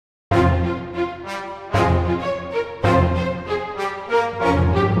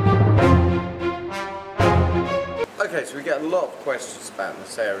Okay, so we get a lot of questions about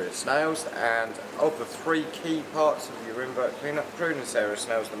NASSARIUS snails, and of the three key parts of your invert cleanup crew, NASSARIUS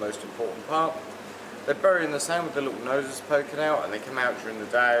snails are the most important part. They're buried in the sand with the little noses poking out, and they come out during the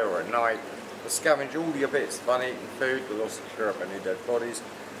day or at night. They scavenge all your bits of uneaten food, they'll also clear up any dead bodies,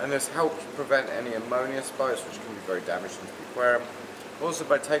 and this helps prevent any ammonia spikes, which can be very damaging to the aquarium. Also,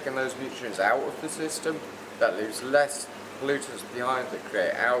 by taking those nutrients out of the system, that leaves less pollutants behind that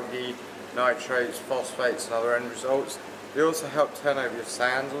create algae, nitrates, phosphates and other end results. They also help turn over your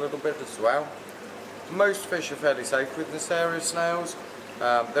sand a little bit as well. Most fish are fairly safe with NASSARIUS snails.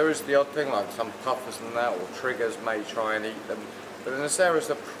 There is the odd thing like some puffers and that, or triggers may try and eat them. But the NASSARIUS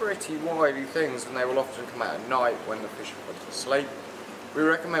are pretty wily things, and they will often come out at night when the fish have gone to sleep. We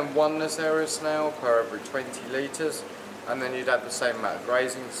recommend one NASSARIUS snail per every 20 litres, and then you'd have the same amount of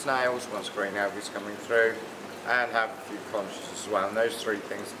grazing snails once green algae is coming through, and have a few conches as well. And those three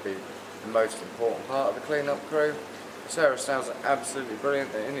things would be the most important part of the cleanup crew. NASSARIUS snails are absolutely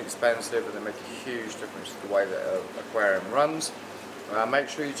brilliant, they're inexpensive, and they make a huge difference to the way that an aquarium runs. Make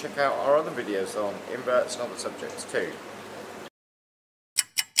sure you check out our other videos on inverts and other subjects too.